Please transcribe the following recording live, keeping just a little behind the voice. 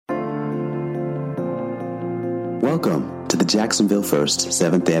Welcome to the Jacksonville First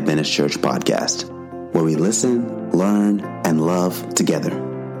Seventh-day Adventist Church podcast, where we listen, learn, and love together.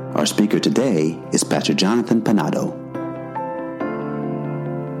 Our speaker today is Pastor Jonathan Panado.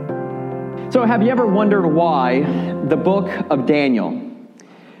 So have you ever wondered why the book of Daniel,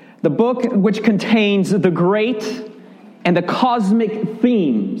 the book which contains the great and the cosmic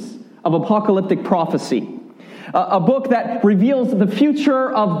themes of apocalyptic prophecy, a book that reveals the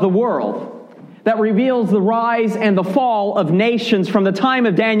future of the world, that reveals the rise and the fall of nations from the time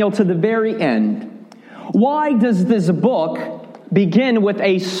of Daniel to the very end. Why does this book begin with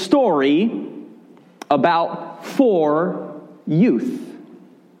a story about four youth,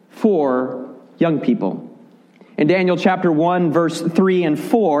 four young people? In Daniel chapter 1, verse 3 and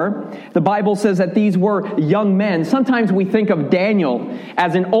 4, the Bible says that these were young men. Sometimes we think of Daniel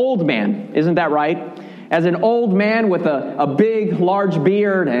as an old man, isn't that right? As an old man with a big, large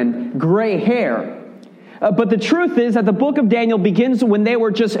beard and gray hair. But the truth is that the book of Daniel begins when they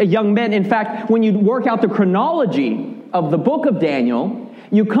were just young men. In fact, when you work out the chronology of the book of Daniel,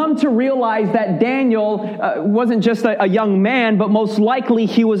 you come to realize that Daniel wasn't just a young man, but most likely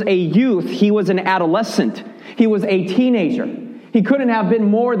he was a youth. He was an adolescent. He was a teenager. He couldn't have been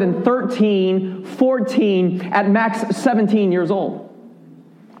more than 13, 14, at max 17 years old.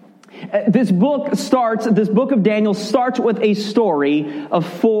 This book of Daniel starts with a story of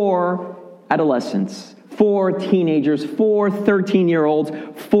four adolescents, four teenagers, four 13-year-olds,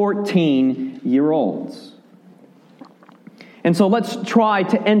 14-year-olds. And so let's try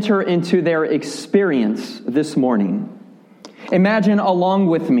to enter into their experience this morning. Imagine along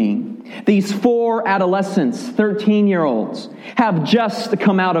with me, these four adolescents, 13-year-olds, have just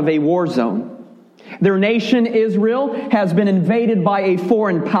come out of a war zone. Their nation, Israel, has been invaded by a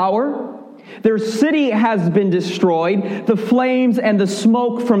foreign power. Their city has been destroyed. The flames and the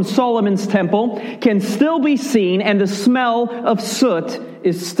smoke from Solomon's temple can still be seen, and the smell of soot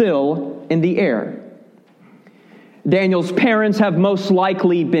is still in the air. Daniel's parents have most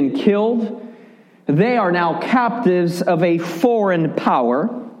likely been killed. They are now captives of a foreign power.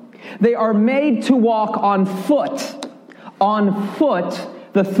 They are made to walk on foot,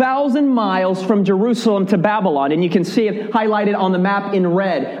 the 1,000 miles from Jerusalem to Babylon. And you can see it highlighted on the map in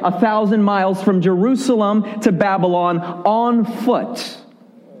red. 1,000 miles from Jerusalem to Babylon on foot.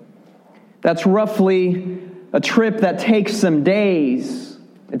 That's roughly a trip that takes them days.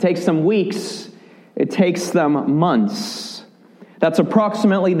 It takes them weeks. It takes them months. That's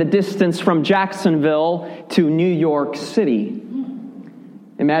approximately the distance from Jacksonville to New York City.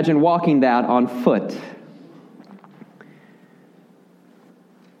 Imagine walking that on foot.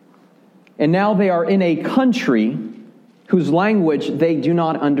 And now they are in a country whose language they do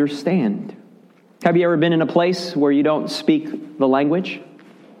not understand. Have you ever been in a place where you don't speak the language?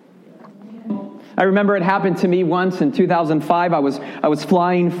 I remember it happened to me once in 2005. I was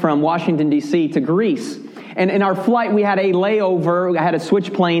flying from Washington, D.C. to Greece. And in our flight, we had a layover. I had to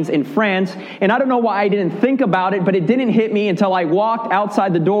switch planes in France. And I don't know why I didn't think about it, but it didn't hit me until I walked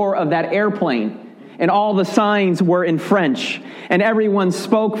outside the door of that airplane. And all the signs were in French. And everyone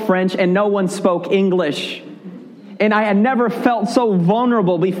spoke French, and no one spoke English. And I had never felt so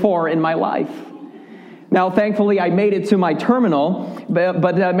vulnerable before in my life. Now, thankfully, I made it to my terminal.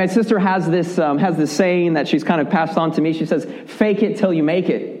 But my sister has this saying that she's kind of passed on to me. She says, "Fake it till you make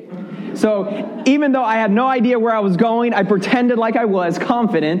it." So even though I had no idea where I was going, I pretended like I was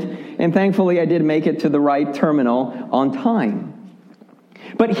confident. And thankfully, I did make it to the right terminal on time.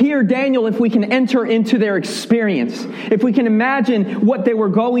 But here, Daniel, if we can enter into their experience, if we can imagine what they were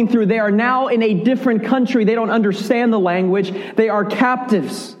going through, they are now in a different country. They don't understand the language. They are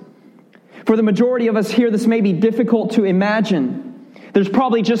captives. For the majority of us here, this may be difficult to imagine. There's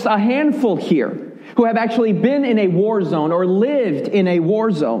probably just a handful here who have actually been in a war zone or lived in a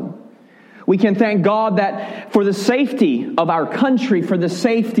war zone. We can thank God that for the safety of our country, for the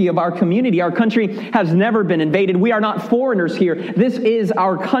safety of our community, our country has never been invaded. We are not foreigners here. This is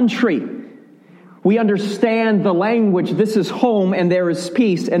our country. We understand the language. This is home, and there is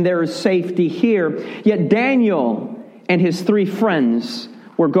peace, and there is safety here. Yet Daniel and his three friends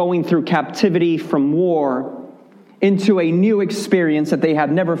were going through captivity from war into a new experience that they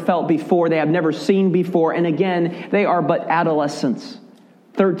have never felt before, they have never seen before. And again, they are but adolescents,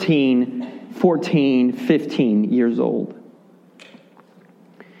 13, 14, 15 years old.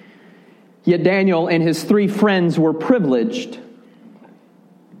 Yet Daniel and his three friends were privileged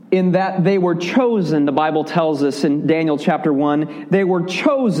in that they were chosen, the Bible tells us in Daniel chapter 1, they were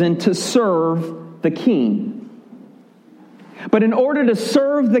chosen to serve the king. But in order to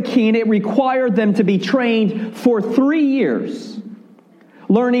serve the king, it required them to be trained for 3 years,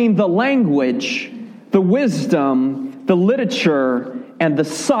 learning the language the wisdom, the literature, and the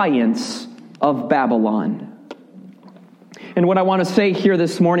science of Babylon. And what I want to say here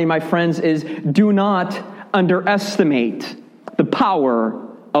this morning, my friends, is do not underestimate the power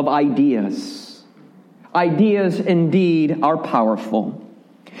of ideas. Ideas indeed are powerful.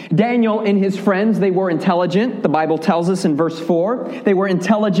 Daniel and his friends, they were intelligent. The Bible tells us in verse 4, they were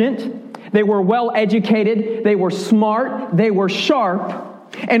intelligent, they were well educated, they were smart, they were sharp.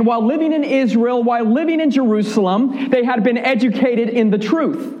 And while living in Israel, while living in Jerusalem, they had been educated in the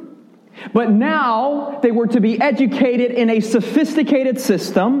truth. But now they were to be educated in a sophisticated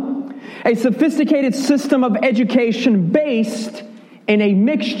system of education based in a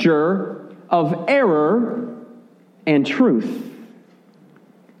mixture of error and truth.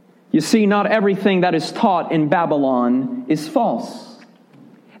 You see, not everything that is taught in Babylon is false.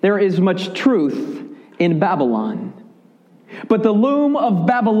 There is much truth in Babylon. But the loom of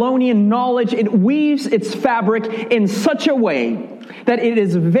Babylonian knowledge, it weaves its fabric in such a way that it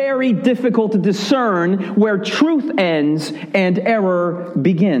is very difficult to discern where truth ends and error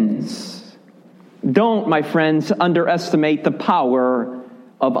begins. Don't, my friends, underestimate the power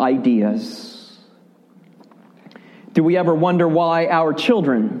of ideas. Do we ever wonder why our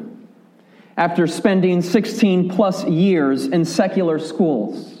children, after spending 16 plus years in secular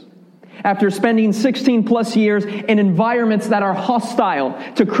schools, after spending 16 plus years in environments that are hostile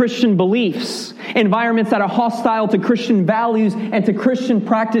to Christian beliefs, environments that are hostile to Christian values and to Christian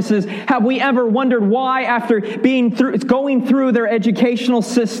practices, have we ever wondered why, after going through their educational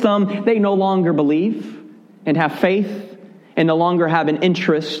system, they no longer believe and have faith and no longer have an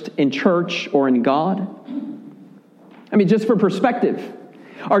interest in church or in God? I mean, just for perspective,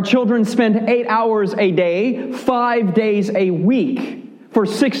 our children spend 8 hours a day, 5 days a week, for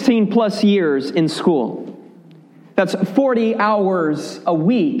 16 plus years in school. That's 40 hours a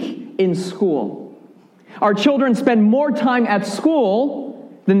week in school. Our children spend more time at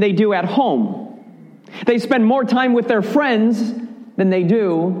school than they do at home. They spend more time with their friends than they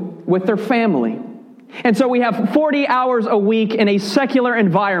do with their family. And so we have 40 hours a week in a secular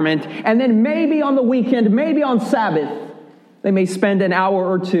environment, and then maybe on the weekend, maybe on Sabbath, they may spend an hour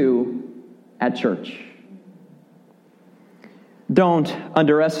or two at church. Don't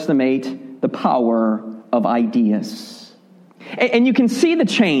underestimate the power of ideas. And you can see the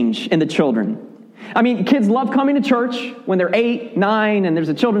change in the children. I mean, kids love coming to church when they're 8, 9, and there's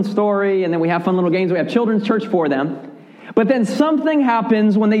a children's story, and then we have fun little games. We have children's church for them. But then something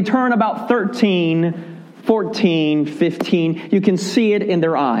happens when they turn about 13, 14, 15. You can see it in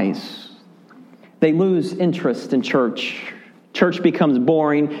their eyes. They lose interest in church. Church becomes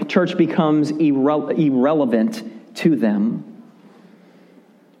boring. Church becomes irrelevant to them.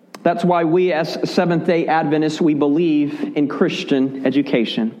 That's why we as Seventh-day Adventists, we believe in Christian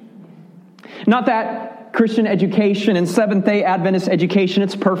education. Not that Christian education and Seventh-day Adventist education,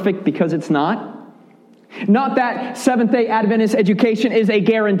 it's perfect, because it's not. Not that Seventh-day Adventist education is a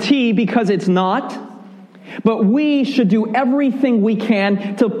guarantee, because it's not. But we should do everything we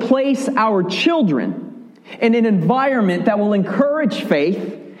can to place our children in an environment that will encourage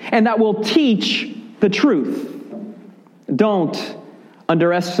faith and that will teach the truth. Don't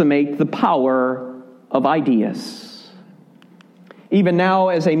underestimate the power of ideas. Even now,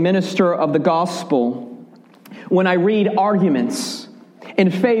 as a minister of the gospel, when I read arguments in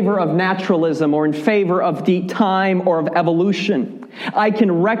favor of naturalism or in favor of deep time or of evolution, I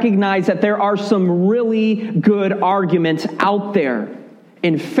can recognize that there are some really good arguments out there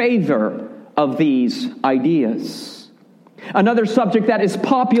in favor of these ideas. Another subject that is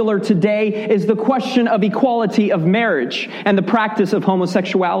popular today is the question of equality of marriage and the practice of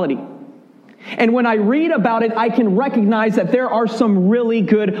homosexuality. And when I read about it, I can recognize that there are some really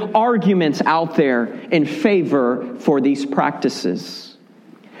good arguments out there in favor for these practices.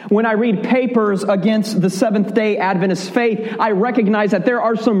 When I read papers against the Seventh-day Adventist faith, I recognize that there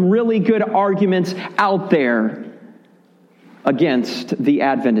are some really good arguments out there against the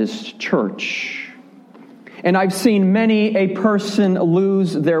Adventist church. And I've seen many a person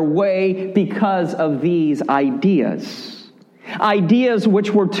lose their way because of these ideas. Ideas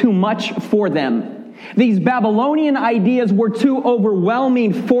which were too much for them. These Babylonian ideas were too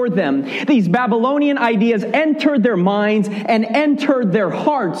overwhelming for them. These Babylonian ideas entered their minds and entered their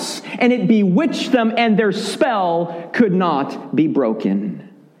hearts, and it bewitched them, and their spell could not be broken.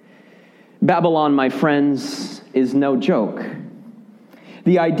 Babylon, my friends, is no joke.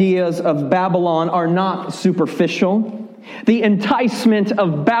 The ideas of Babylon are not superficial. The enticement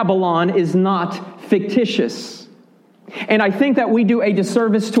of Babylon is not fictitious. And I think that we do a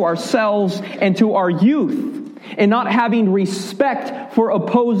disservice to ourselves and to our youth and not having respect for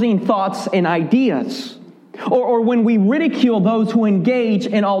opposing thoughts and ideas. Or when we ridicule those who engage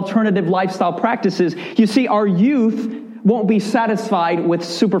in alternative lifestyle practices, you see, our youth won't be satisfied with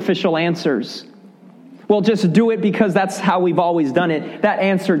superficial answers. Well, just do it because that's how we've always done it. That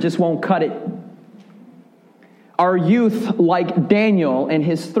answer just won't cut it. Our youth, like Daniel and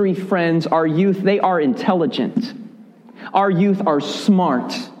his 3 friends, our youth, they are intelligent. Our youth are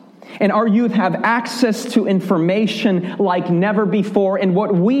smart. And our youth have access to information like never before. And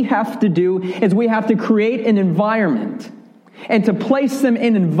what we have to do is we have to create an environment and to place them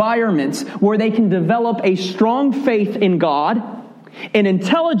in environments where they can develop a strong faith in God, an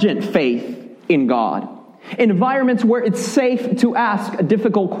intelligent faith in God, environments where it's safe to ask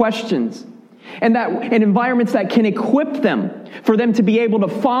difficult questions, and environments that can equip them for them to be able to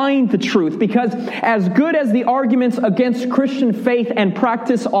find the truth. Because as good as the arguments against Christian faith and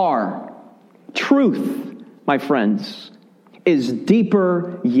practice are, truth, my friends, is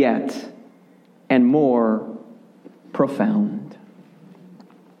deeper yet and more profound.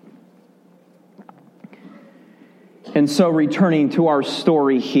 And so, returning to our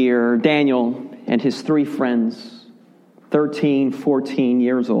story here, Daniel and his 3 friends, 13, 14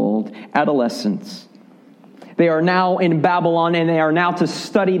 years old, adolescents. They are now in Babylon, and they are now to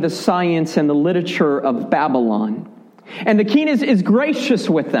study the science and the literature of Babylon. And the king is gracious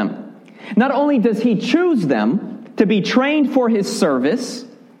with them. Not only does he choose them to be trained for his service,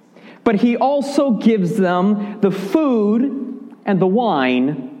 but he also gives them the food and the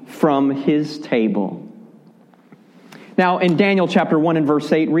wine from his table. Now, in Daniel chapter 1 and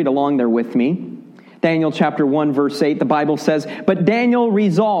verse 8, read along there with me. Daniel chapter 1, verse 8, the Bible says, "But Daniel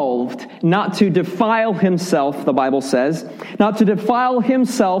resolved not to defile himself," the Bible says, "not to defile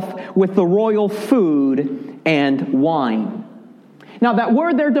himself with the royal food and wine." Now, that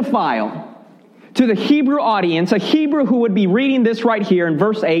word there, defile, to the Hebrew audience, a Hebrew who would be reading this right here in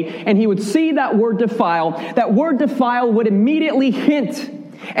verse 8, and he would see that word defile would immediately hint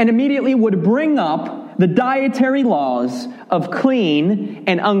and immediately would bring up the dietary laws of clean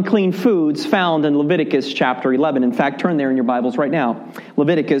and unclean foods found in Leviticus chapter 11. In fact, turn there in your Bibles right now.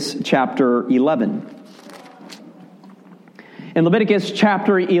 Leviticus chapter 11. In Leviticus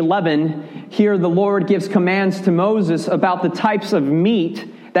chapter 11, here the Lord gives commands to Moses about the types of meat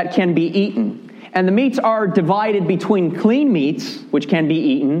that can be eaten. And the meats are divided between clean meats, which can be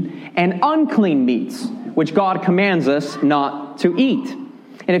eaten, and unclean meats, which God commands us not to eat.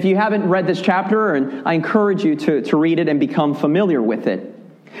 And if you haven't read this chapter, and I encourage you to read it and become familiar with it.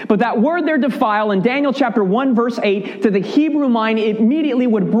 But that word there, defile, in Daniel chapter 1, verse 8, to the Hebrew mind, it immediately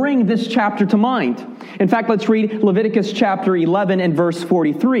would bring this chapter to mind. In fact, let's read Leviticus chapter 11 and verse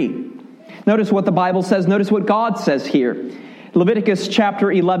 43. Notice what the Bible says. Notice what God says here. Leviticus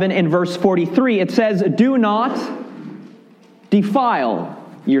chapter 11 and verse 43, it says, "Do not defile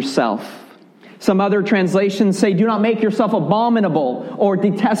yourself." Some other translations say, "Do not make yourself abominable or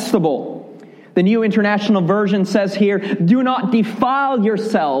detestable." The New International Version says here, "Do not defile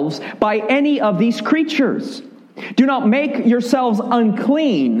yourselves by any of these creatures. Do not make yourselves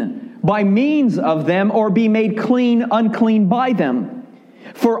unclean by means of them, or be made unclean by them.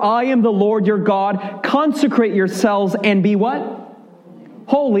 For I am the Lord your God. Consecrate yourselves and be" what?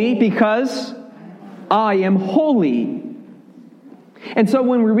 "Holy, because I am holy." And so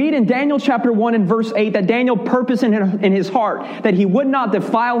when we read in Daniel chapter 1 and verse 8 that Daniel purposed in his heart that he would not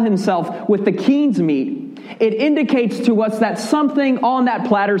defile himself with the king's meat, it indicates to us that something on that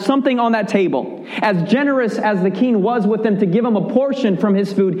platter, something on that table, as generous as the king was with them to give him a portion from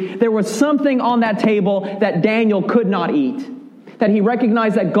his food, there was something on that table that Daniel could not eat, that he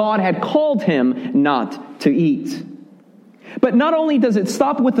recognized that God had called him not to eat. But not only does it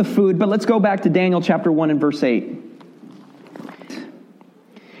stop with the food, but let's go back to Daniel chapter 1 and verse 8.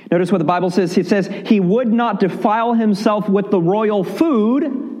 Notice what the Bible says. It says, "He would not defile himself with the royal food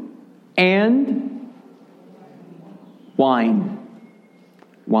and wine."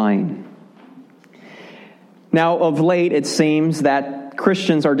 Wine. Now, of late, it seems that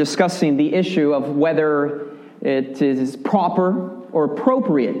Christians are discussing the issue of whether it is proper or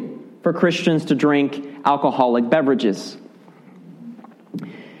appropriate for Christians to drink alcoholic beverages.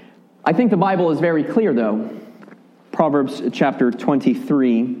 I think the Bible is very clear, though. Proverbs chapter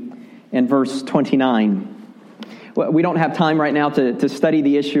 23 and verse 29. We don't have time right now to study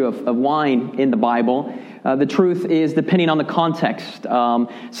the issue of wine in the Bible. The truth is, depending on the context,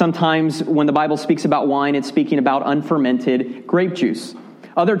 sometimes when the Bible speaks about wine, it's speaking about unfermented grape juice.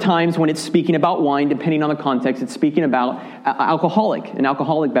 Other times when it's speaking about wine, depending on the context, it's speaking about an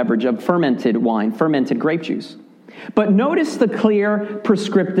alcoholic beverage of fermented wine, fermented grape juice. But notice the clear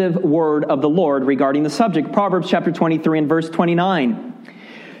prescriptive word of the Lord regarding the subject. Proverbs chapter 23 and verse 29.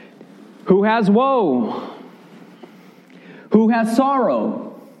 Who has woe? Who has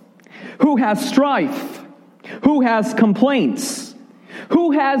sorrow? Who has strife? Who has complaints?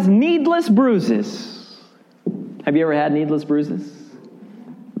 Who has needless bruises? Have you ever had needless bruises?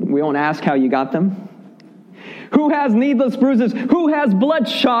 We won't ask how you got them. Who has needless bruises? Who has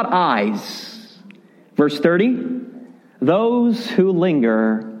bloodshot eyes? Verse 30. Those who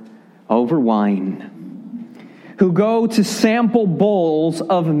linger over wine, who go to sample bowls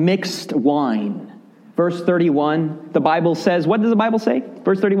of mixed wine. Verse 31, the Bible says, what does the Bible say?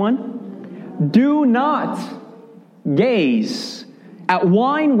 Verse 31, do not gaze at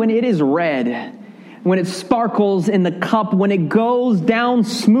wine when it is red, when it sparkles in the cup, when it goes down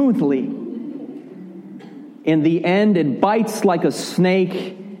smoothly. In the end, it bites like a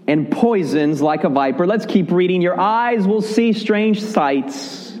snake and poisons like a viper. Let's keep reading. Your eyes will see strange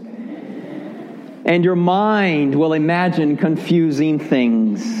sights, and your mind will imagine confusing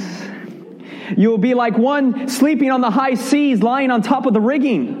things. You will be like one sleeping on the high seas, lying on top of the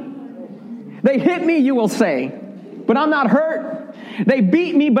rigging. They hit me, you will say, but I'm not hurt. They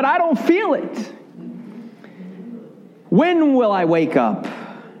beat me, but I don't feel it. When will I wake up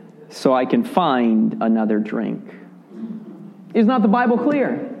so I can find another drink? Is not the Bible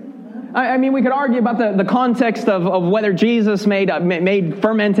clear? I mean, we could argue about the context of whether Jesus made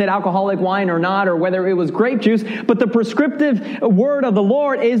fermented alcoholic wine or not, or whether it was grape juice. But the prescriptive word of the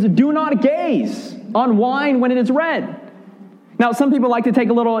Lord is, do not gaze on wine when it is red. Now, some people like to take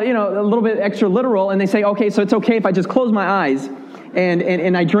a little bit extra literal, and they say, okay, so it's okay if I just close my eyes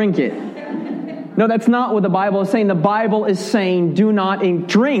and I drink it. No, that's not what the Bible is saying. The Bible is saying, do not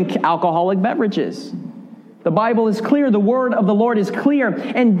drink alcoholic beverages. The Bible is clear. The word of the Lord is clear.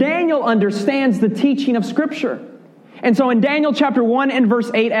 And Daniel understands the teaching of Scripture. And so in Daniel chapter 1 and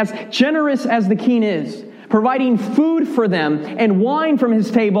verse 8, as generous as the king is, providing food for them and wine from his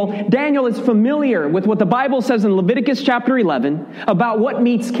table, Daniel is familiar with what the Bible says in Leviticus chapter 11 about what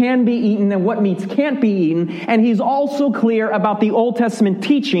meats can be eaten and what meats can't be eaten. And he's also clear about the Old Testament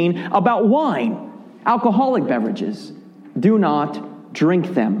teaching about wine, alcoholic beverages. Do not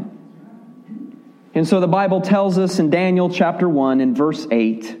drink them. And so the Bible tells us in Daniel chapter 1 and verse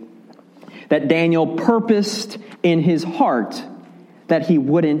 8 that Daniel purposed in his heart that he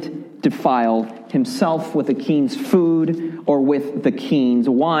wouldn't defile himself with the king's food or with the king's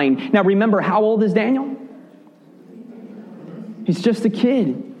wine. Now remember, how old is Daniel? He's just a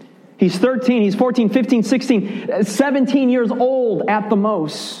kid. He's 13, he's 14, 15, 16, 17 years old at the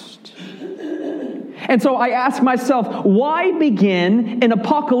most. And so I ask myself, why begin an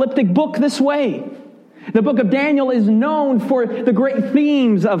apocalyptic book this way? The book of Daniel is known for the great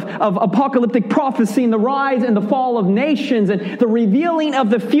themes of apocalyptic prophecy and the rise and the fall of nations and the revealing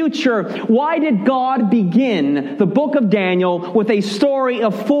of the future. Why did God begin the book of Daniel with a story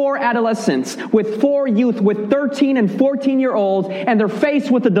of 4 adolescents, with 4 youth, with 13 and 14-year-olds, and they're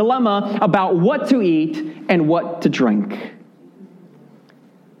faced with a dilemma about what to eat and what to drink?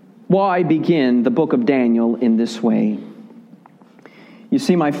 Why begin the book of Daniel in this way? You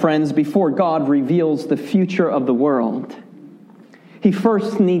see, my friends, before God reveals the future of the world, he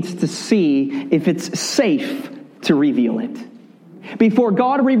first needs to see if it's safe to reveal it. Before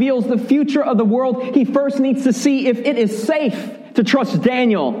God reveals the future of the world, he first needs to see if it is safe to trust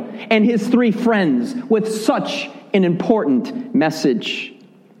Daniel and his 3 friends with such an important message.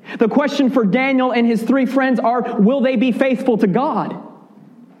 The question for Daniel and his 3 friends are, will they be faithful to God?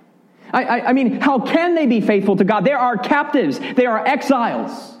 I mean, how can they be faithful to God? They are captives. They are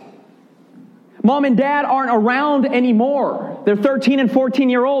exiles. Mom and dad aren't around anymore. They're 13 and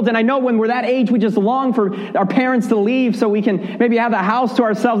 14-year-olds. And I know when we're that age, we just long for our parents to leave so we can maybe have the house to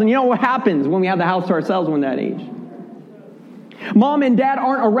ourselves. And you know what happens when we have the house to ourselves when we're that age? Mom and dad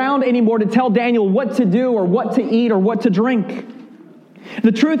aren't around anymore to tell Daniel what to do or what to eat or what to drink.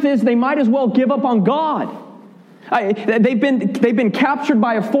 The truth is, they might as well give up on God. They've been captured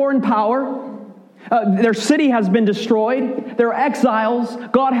by a foreign power. Their city has been destroyed. They're exiles.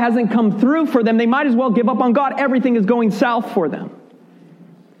 God hasn't come through for them. They might as well give up on God. Everything is going south for them.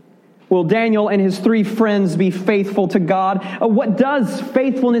 Will Daniel and his 3 friends be faithful to God? What does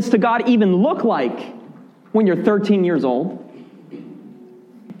faithfulness to God even look like when you're 13 years old?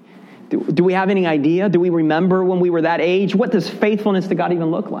 Do we have any idea? Do we remember when we were that age? What does faithfulness to God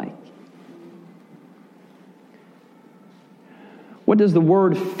even look like? What does the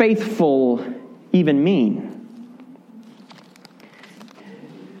word faithful even mean?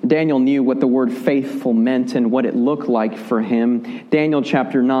 Daniel knew what the word faithful meant and what it looked like for him. Daniel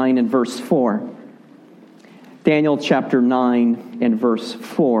chapter 9 and verse 4. Daniel chapter 9 and verse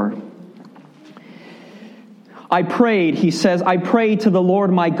 4. I prayed, he says, I prayed to the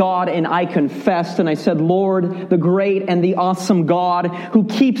Lord my God, and I confessed, and I said, Lord, the great and the awesome God, who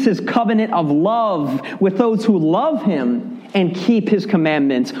keeps his covenant of love with those who love him and keep his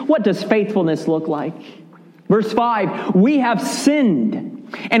commandments. What does faithfulness look like? Verse 5, we have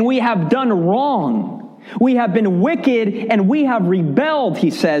sinned, and we have done wrong. We have been wicked and we have rebelled, he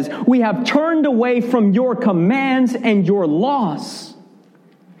says. We have turned away from your commands and your laws.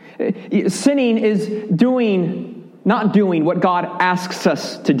 Sinning is not doing what God asks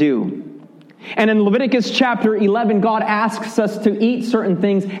us to do. And in Leviticus chapter 11, God asks us to eat certain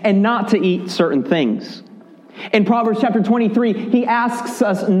things and not to eat certain things. In Proverbs chapter 23, he asks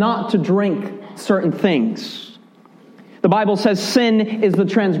us not to drink certain things. The Bible says sin is the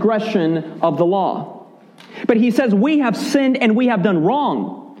transgression of the law. But he says we have sinned and we have done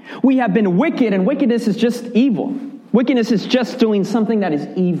wrong. We have been wicked, and wickedness is just evil. Wickedness is just doing something that is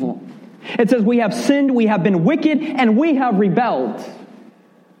evil. It says we have sinned, we have been wicked, and we have rebelled.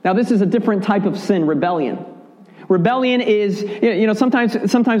 Now this is a different type of sin, rebellion. Rebellion is,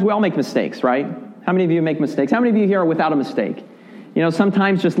 sometimes we all make mistakes, right? How many of you make mistakes? How many of you here are without a mistake?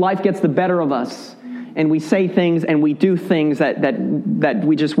 Sometimes just life gets the better of us, and we say things and we do things that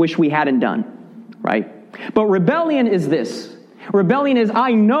we just wish we hadn't done, right? But rebellion is this. Rebellion is,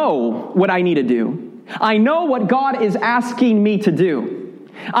 I know what I need to do. I know what God is asking me to do.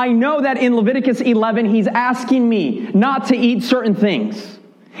 I know that in Leviticus 11, he's asking me not to eat certain things.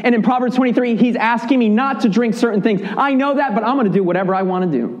 And in Proverbs 23, he's asking me not to drink certain things. I know that, but I'm going to do whatever I want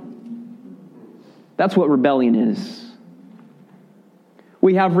to do. That's what rebellion is.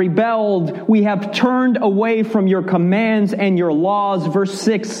 We have rebelled. We have turned away from your commands and your laws. Verse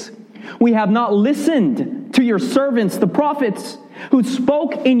 6. We have not listened to your servants, the prophets, who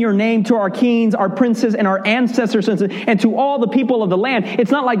spoke in your name to our kings, our princes, and our ancestors, and to all the people of the land.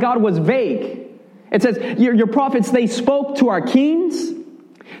 It's not like God was vague. It says, your prophets, they spoke to our kings,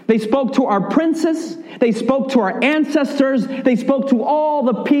 they spoke to our princes, they spoke to our ancestors, they spoke to all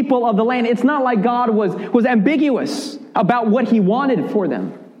the people of the land. It's not like God was ambiguous about what he wanted for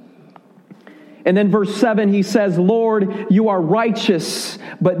them. And then verse 7, he says, Lord, you are righteous,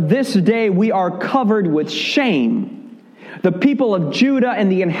 but this day we are covered with shame. The people of Judah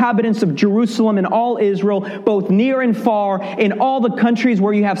and the inhabitants of Jerusalem and all Israel, both near and far, in all the countries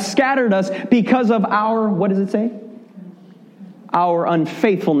where you have scattered us because of our, what does it say? Our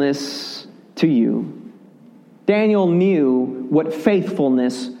unfaithfulness to you. Daniel knew what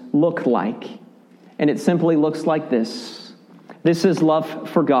faithfulness looked like. And it simply looks like this. This is love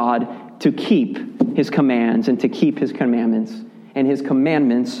for God, to keep his commands and to keep his commandments. And his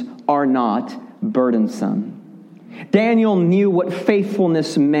commandments are not burdensome. Daniel knew what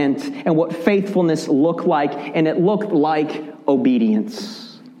faithfulness meant and what faithfulness looked like, and it looked like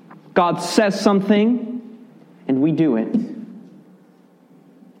obedience. God says something, and we do it.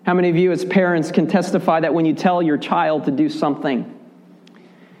 How many of you as parents can testify that when you tell your child to do something,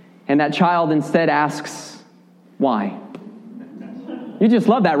 and that child instead asks, why? You just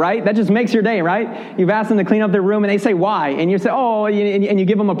love that, right? That just makes your day, right? You've asked them to clean up their room, and they say, why? And you say, oh, and you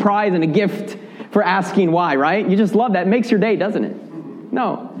give them a prize and a gift for asking why, right? You just love that. It makes your day, doesn't it?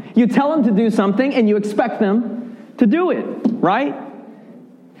 No. You tell them to do something, and you expect them to do it, right?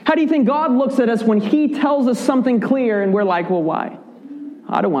 How do you think God looks at us when he tells us something clear, and we're like, well, why?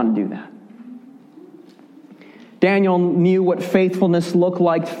 I don't want to do that. Daniel knew what faithfulness looked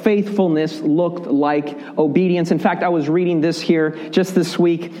like. Faithfulness looked like obedience. In fact, I was reading this here just this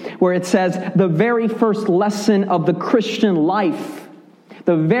week where it says the very first lesson of the Christian life,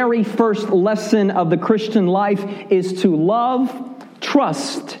 the very first lesson of the Christian life is to love,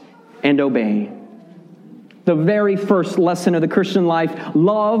 trust, and obey. The very first lesson of the Christian life,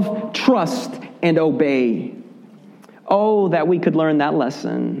 love, trust, and obey. Oh, that we could learn that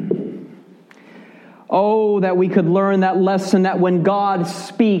lesson. Oh, that we could learn that lesson that when God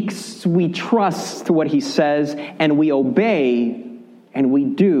speaks, we trust what he says and we obey and we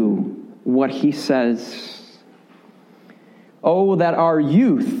do what he says. Oh, that our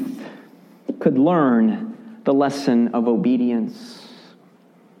youth could learn the lesson of obedience.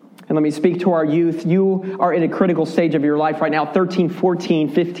 And let me speak to our youth. You are in a critical stage of your life right now, 13, 14,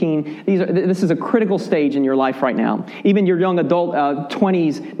 15. This is a critical stage in your life right now. Even your young adult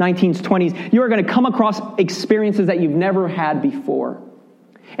 20s, 19s, 20s, you are going to come across experiences that you've never had before.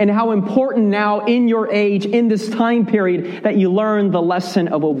 And how important now in your age, in this time period, that you learn the lesson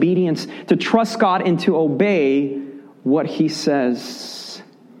of obedience, to trust God and to obey what he says.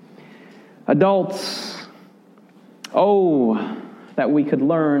 Adults, oh, that we could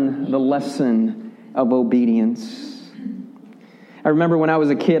learn the lesson of obedience. I remember when I was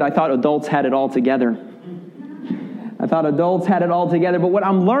a kid, I thought adults had it all together. But what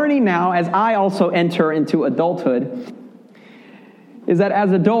I'm learning now, as I also enter into adulthood, is that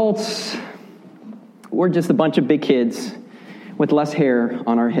as adults, we're just a bunch of big kids with less hair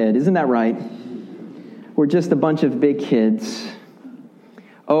on our head. Isn't that right? We're just a bunch of big kids.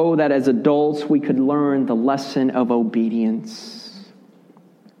 Oh, that as adults we could learn the lesson of obedience.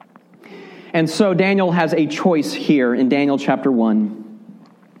 And so Daniel has a choice here in Daniel chapter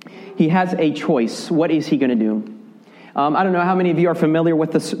 1. He has a choice. What is he going to do? I don't know how many of you are familiar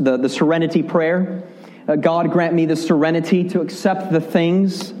with the serenity prayer. God grant me the serenity to accept the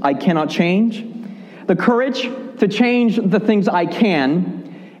things I cannot change, the courage to change the things I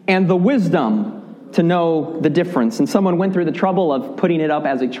can, and the wisdom to know the difference. And someone went through the trouble of putting it up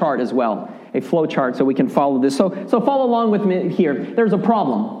as a chart as well, a flow chart, so we can follow this. So follow along with me here. There's a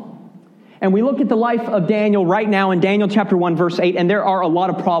problem. And we look at the life of Daniel right now in Daniel chapter 1, verse 8, and there are a lot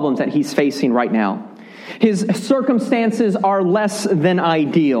of problems that he's facing right now. His circumstances are less than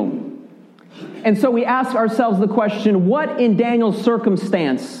ideal. And so we ask ourselves the question, what in Daniel's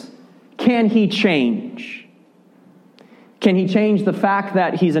circumstance can he change? Can he change the fact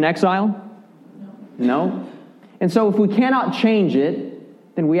that he's in exile? No. And so if we cannot change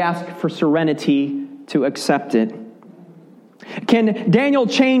it, then we ask for serenity to accept it. Can Daniel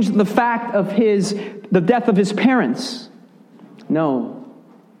change the fact of the death of his parents? No.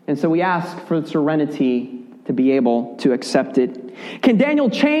 And so we ask for serenity to be able to accept it. Can Daniel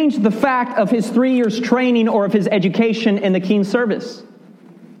change the fact of his 3 years training or of his education in the king's service?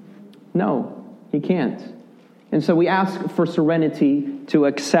 No, he can't. And so we ask for serenity to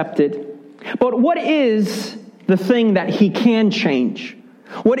accept it. But what is the thing that he can change?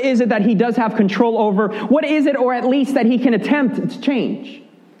 What is it that he does have control over? What is it, or at least that he can attempt to change?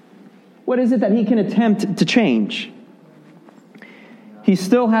 What is it that he can attempt to change? He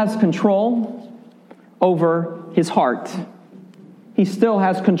still has control over his heart. He still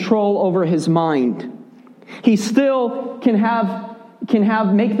has control over his mind. He still can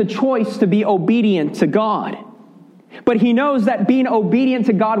make the choice to be obedient to God. But he knows that being obedient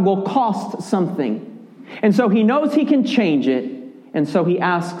to God will cost something. And so he knows he can change it. And so he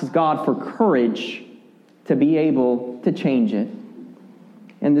asks God for courage to be able to change it.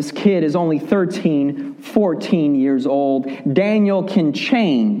 And this kid is only 13, 14 years old. Daniel can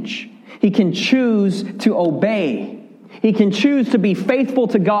change. He can choose to obey. He can choose to be faithful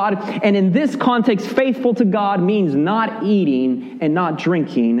to God. And in this context, faithful to God means not eating and not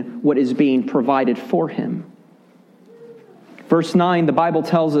drinking what is being provided for him. Verse 9, the Bible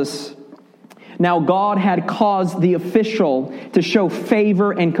tells us, now God had caused the official to show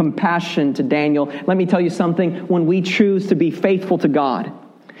favor and compassion to Daniel. Let me tell you something. When we choose to be faithful to God,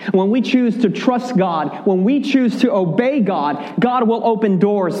 when we choose to trust God, when we choose to obey God, God will open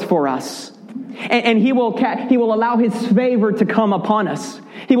doors for us. And He will allow His favor to come upon us.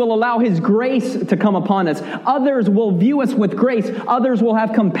 He will allow His grace to come upon us. Others will view us with grace. Others will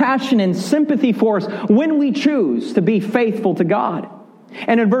have compassion and sympathy for us when we choose to be faithful to God.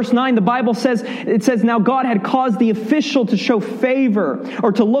 And in verse 9, the Bible says, now God had caused the official to show favor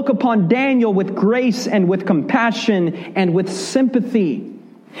or to look upon Daniel with grace and with compassion and with sympathy.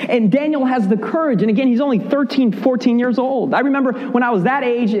 And Daniel has the courage. And again, he's only 13, 14 years old. I remember when I was that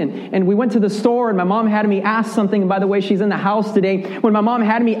age and we went to the store and my mom had me ask something. And by the way, she's in the house today. When my mom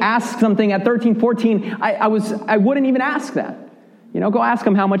had me ask something at 13, 14, I wouldn't even ask that. Go ask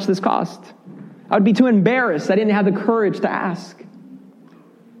them how much this cost. I would be too embarrassed. I didn't have the courage to ask.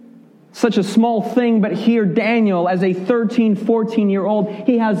 Such a small thing, but here Daniel, as a 13, 14-year-old,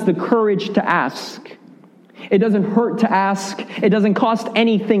 he has the courage to ask. It doesn't hurt to ask. It doesn't cost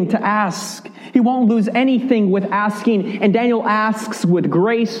anything to ask. He won't lose anything with asking. And Daniel asks with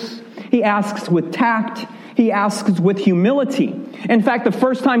grace. He asks with tact. He asks with humility. In fact, the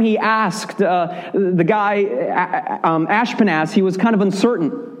first time he asked the guy, Ashpenaz, he was kind of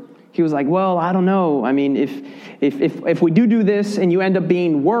uncertain. He was like, well, I don't know. I mean, if we do this and you end up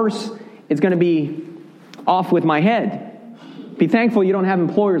being worse, it's going to be off with my head. Be thankful you don't have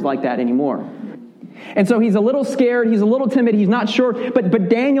employers like that anymore. And so he's a little scared. He's a little timid. He's not sure. But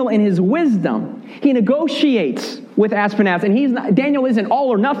Daniel, in his wisdom, he negotiates with Ashpenaz. And Daniel isn't all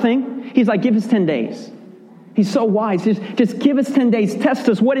or nothing. He's like, give us 10 days. He's so wise. Just give us 10 days. Test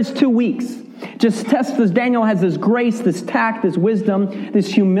us. What is 2 weeks? Just test us. Daniel has this grace, this tact, this wisdom,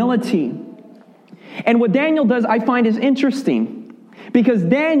 this humility. And what Daniel does, I find, is interesting. Because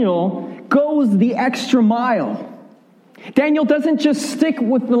Daniel goes the extra mile. Daniel doesn't just stick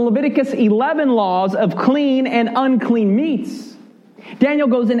with the Leviticus 11 laws of clean and unclean meats. Daniel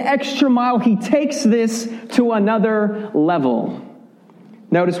goes an extra mile. He takes this to another level.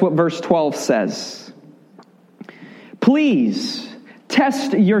 Notice what verse 12 says. Please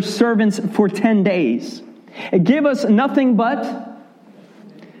test your servants for 10 days. Give us nothing but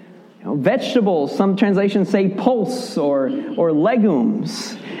vegetables. Some translations say pulse or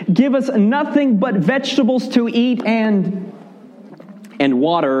legumes. Give us nothing but vegetables to eat and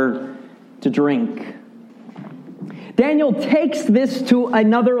water to drink. Daniel takes this to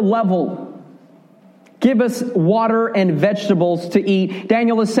another level. Give us water and vegetables to eat.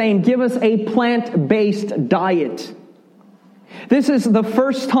 Daniel is saying, give us a plant-based diet. This is the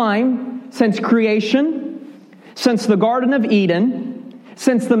first time since creation, since the Garden of Eden,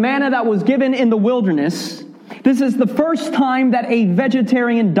 since the manna that was given in the wilderness. This is the first time that a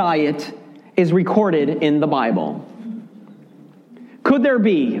vegetarian diet is recorded in the Bible. Could there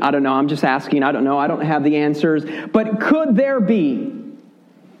be, I don't know, I'm just asking, I don't know, I don't have the answers, but could there be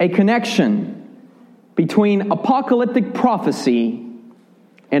a connection between apocalyptic prophecy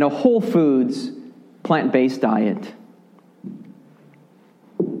and a whole foods plant-based diet?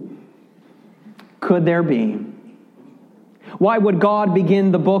 Could there be? Why would God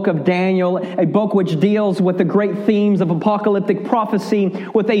begin the book of Daniel, a book which deals with the great themes of apocalyptic prophecy,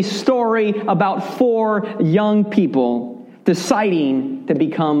 with a story about 4 young people deciding to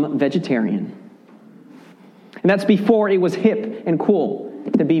become vegetarian? And that's before it was hip and cool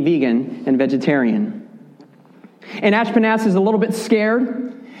to be vegan and vegetarian. And Ashpenaz is a little bit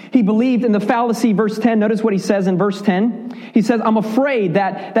scared. He believed in the fallacy, verse 10. Notice what he says in verse 10. He says, I'm afraid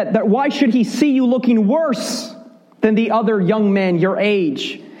that why should he see you looking worse than the other young men your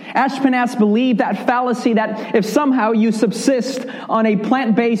age? Ashpenaz believed that fallacy, that if somehow you subsist on a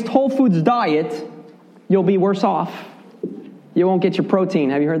plant-based whole foods diet, you'll be worse off. You won't get your protein.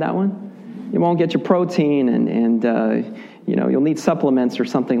 Have you heard that one? You won't get your protein and you'll need supplements or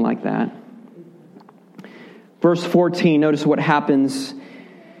something like that. Verse 14, notice what happens.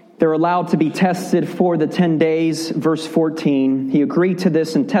 They're allowed to be tested for the 10 days. Verse 14, he agreed to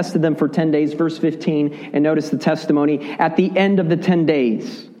this and tested them for 10 days. Verse 15, and notice the testimony. At the end of the 10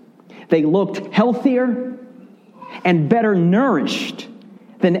 days, they looked healthier and better nourished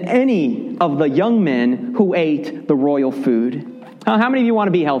than any of the young men who ate the royal food. How many of you want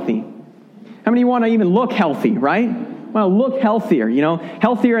to be healthy? How many of you want to even look healthy, right? Well, look healthier,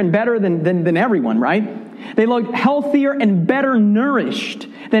 healthier and better than everyone, right? They looked healthier and better nourished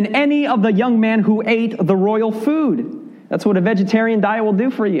than any of the young men who ate the royal food. That's what a vegetarian diet will do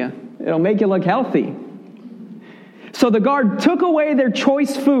for you. It'll make you look healthy. So the guard took away their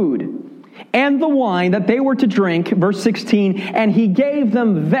choice food and the wine that they were to drink, verse 16, and he gave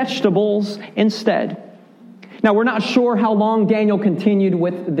them vegetables instead. Now, we're not sure how long Daniel continued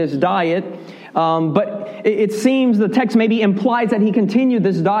with this diet, but it seems the text maybe implies that he continued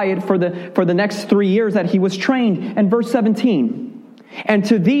this diet for the next 3 years that he was trained. And verse 17, and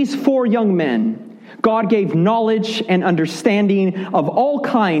to these 4 young men, God gave knowledge and understanding of all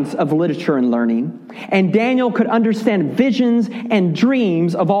kinds of literature and learning. And Daniel could understand visions and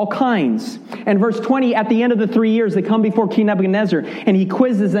dreams of all kinds. And verse 20, at the end of the 3 years, they come before King Nebuchadnezzar, and he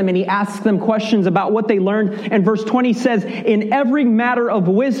quizzes them and he asks them questions about what they learned. And verse 20 says, in every matter of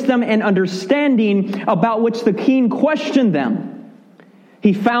wisdom and understanding about which the king questioned them,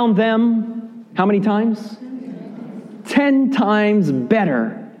 he found them, how many times? 10 times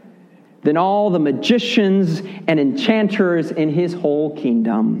better than all the magicians and enchanters in his whole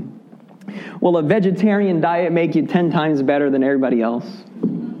kingdom. Will a vegetarian diet make you 10 times better than everybody else?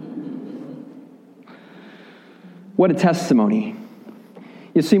 What a testimony.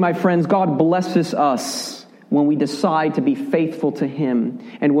 You see, my friends, God blesses us when we decide to be faithful to Him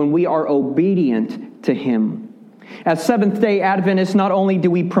and when we are obedient to Him. As Seventh-day Adventists, not only do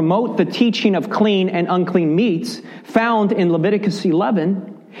we promote the teaching of clean and unclean meats found in Leviticus 11,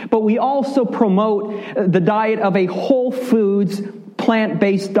 but we also promote the diet of a whole foods,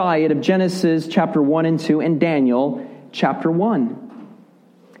 plant-based diet of Genesis chapter 1 and 2 and Daniel chapter 1.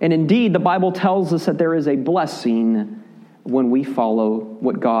 And indeed, the Bible tells us that there is a blessing when we follow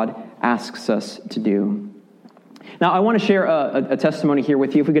what God asks us to do. Now, I want to share a testimony here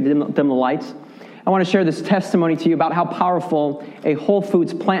with you. If we could dim the lights. I want to share this testimony to you about how powerful a whole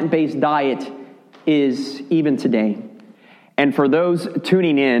foods, plant-based diet is even today. And for those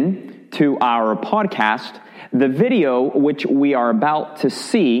tuning in to our podcast, the video which we are about to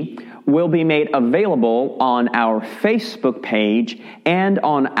see will be made available on our Facebook page and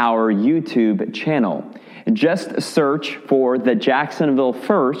on our YouTube channel. Just search for the Jacksonville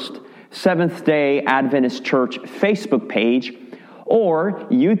First Seventh-day Adventist Church Facebook page or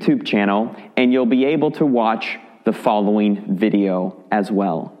YouTube channel, and you'll be able to watch the following video as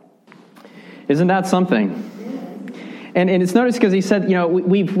well. Isn't that something? And it's noticed because he said,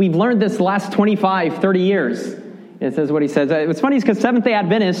 we've learned this the last 25, 30 years. It says what he says. What's funny is because Seventh-day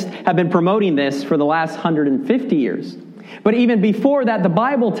Adventists have been promoting this for the last 150 years. But even before that, the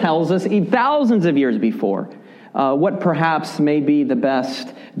Bible tells us, thousands of years before, what perhaps may be the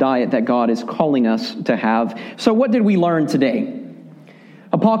best diet that God is calling us to have. So what did we learn today?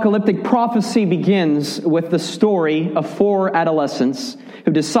 Apocalyptic prophecy begins with the story of 4 adolescents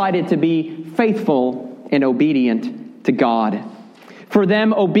who decided to be faithful and obedient to God. For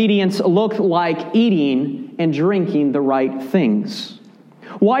them, obedience looked like eating and drinking the right things.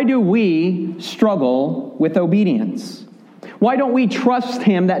 Why do we struggle with obedience? Why don't we trust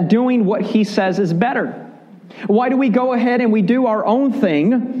Him that doing what He says is better? Why do we go ahead and we do our own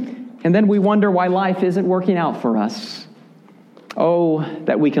thing, and then we wonder why life isn't working out for us? Oh,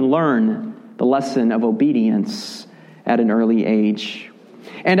 that we can learn the lesson of obedience at an early age.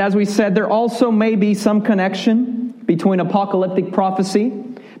 And as we said, there also may be some connection between apocalyptic prophecy,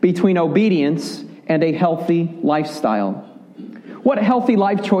 between obedience, and a healthy lifestyle. What healthy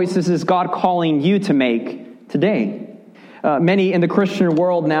life choices is God calling you to make today? Many in the Christian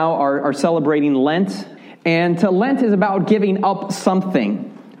world now are celebrating Lent, and Lent is about giving up something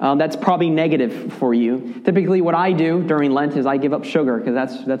that's probably negative for you. Typically, what I do during Lent is I give up sugar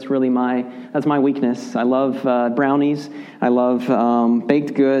because that's really my weakness. I love brownies. I love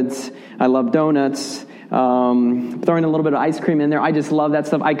baked goods. I love donuts. Throwing a little bit of ice cream in there. I just love that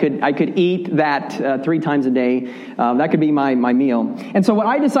stuff. I could eat that 3 times a day. That could be my meal. And so what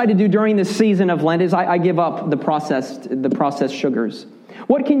I decide to do during this season of Lent is I give up the processed sugars.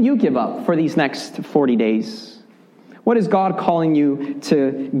 What can you give up for these next 40 days? What is God calling you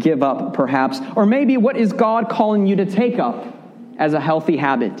to give up, perhaps? Or maybe what is God calling you to take up as a healthy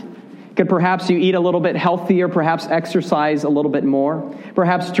habit? Could perhaps you eat a little bit healthier, perhaps exercise a little bit more,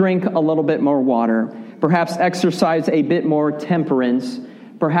 perhaps drink a little bit more water, perhaps exercise a bit more temperance,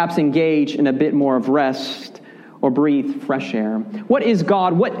 perhaps engage in a bit more of rest, or breathe fresh air.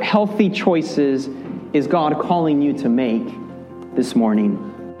 What healthy choices is God calling you to make this morning?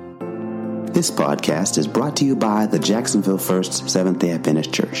 This podcast is brought to you by the Jacksonville First Seventh-day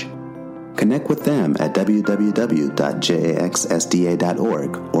Adventist Church. Connect with them at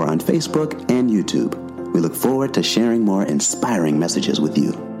www.jaxsda.org or on Facebook and YouTube. We look forward to sharing more inspiring messages with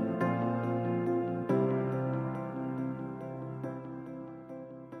you.